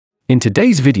In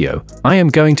today's video, I am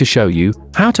going to show you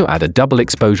how to add a double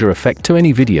exposure effect to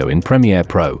any video in Premiere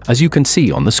Pro, as you can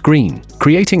see on the screen.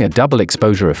 Creating a double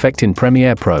exposure effect in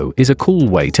Premiere Pro is a cool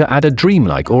way to add a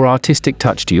dreamlike or artistic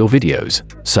touch to your videos.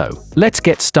 So, let's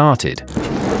get started.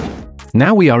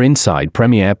 Now we are inside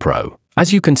Premiere Pro.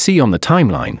 As you can see on the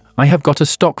timeline, I have got a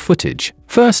stock footage.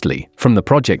 Firstly, from the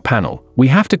project panel, we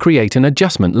have to create an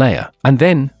adjustment layer, and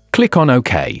then click on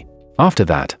OK. After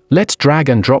that, let's drag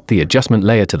and drop the adjustment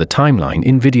layer to the timeline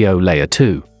in Video Layer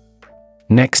 2.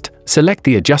 Next, select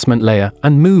the adjustment layer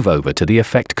and move over to the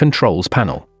Effect Controls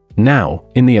panel. Now,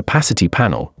 in the Opacity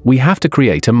panel, we have to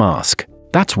create a mask.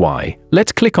 That's why,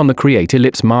 let's click on the Create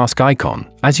Ellipse Mask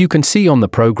icon. As you can see on the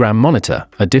program monitor,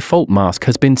 a default mask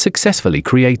has been successfully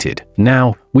created.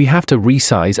 Now, we have to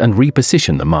resize and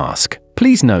reposition the mask.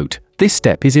 Please note, this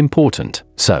step is important.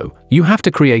 So, you have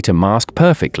to create a mask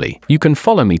perfectly. You can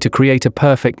follow me to create a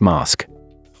perfect mask.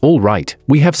 Alright,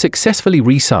 we have successfully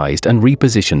resized and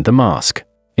repositioned the mask.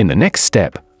 In the next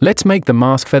step, let's make the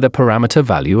mask feather parameter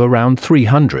value around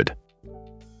 300.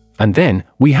 And then,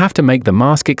 we have to make the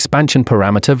mask expansion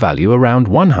parameter value around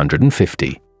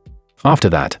 150. After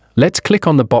that, let's click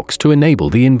on the box to enable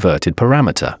the inverted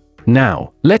parameter.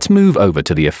 Now, let's move over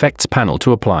to the Effects panel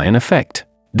to apply an effect.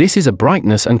 This is a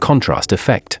brightness and contrast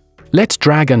effect. Let's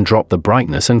drag and drop the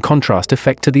brightness and contrast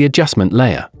effect to the adjustment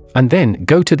layer, and then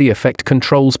go to the Effect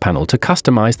Controls panel to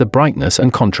customize the brightness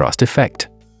and contrast effect.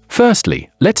 Firstly,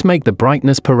 let's make the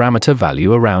brightness parameter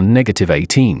value around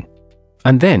 -18.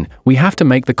 And then, we have to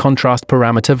make the contrast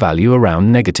parameter value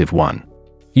around -1.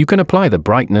 You can apply the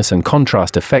brightness and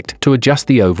contrast effect to adjust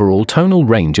the overall tonal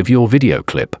range of your video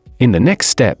clip. In the next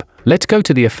step, let's go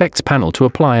to the Effects panel to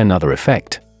apply another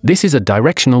effect. This is a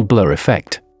directional blur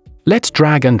effect. Let's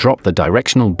drag and drop the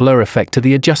directional blur effect to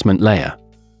the adjustment layer.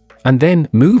 And then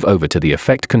move over to the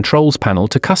Effect Controls panel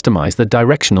to customize the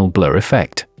directional blur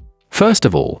effect. First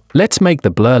of all, let's make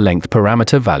the blur length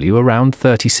parameter value around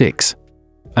 36.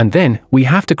 And then, we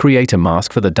have to create a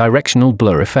mask for the directional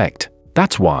blur effect.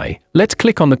 That's why, let's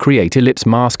click on the Create Ellipse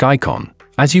Mask icon.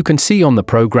 As you can see on the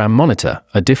program monitor,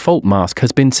 a default mask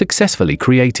has been successfully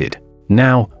created.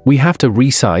 Now, we have to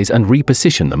resize and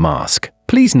reposition the mask.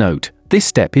 Please note, this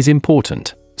step is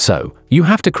important. So, you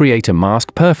have to create a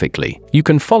mask perfectly. You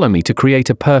can follow me to create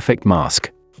a perfect mask.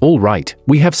 Alright,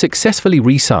 we have successfully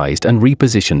resized and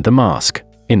repositioned the mask.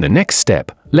 In the next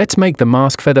step, let's make the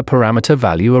mask feather parameter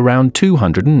value around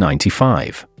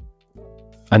 295.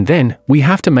 And then, we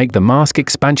have to make the mask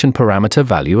expansion parameter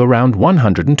value around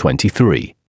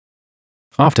 123.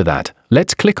 After that,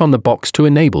 let's click on the box to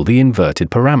enable the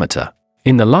inverted parameter.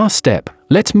 In the last step,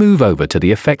 let's move over to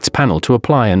the Effects panel to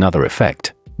apply another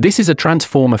effect. This is a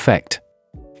transform effect.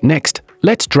 Next,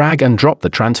 let's drag and drop the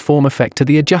transform effect to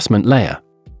the adjustment layer.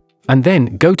 And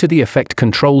then go to the Effect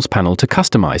Controls panel to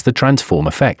customize the transform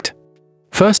effect.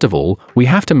 First of all, we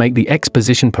have to make the X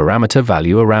position parameter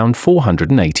value around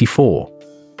 484.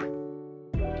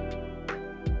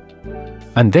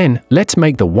 And then, let's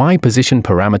make the Y position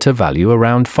parameter value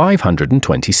around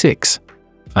 526.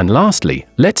 And lastly,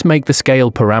 let's make the scale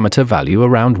parameter value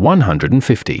around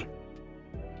 150.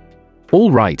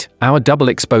 Alright, our double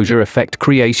exposure effect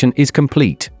creation is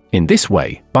complete. In this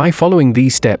way, by following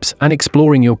these steps and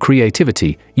exploring your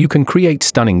creativity, you can create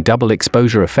stunning double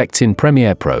exposure effects in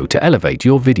Premiere Pro to elevate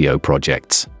your video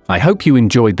projects. I hope you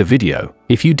enjoyed the video.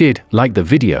 If you did, like the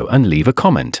video and leave a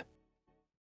comment.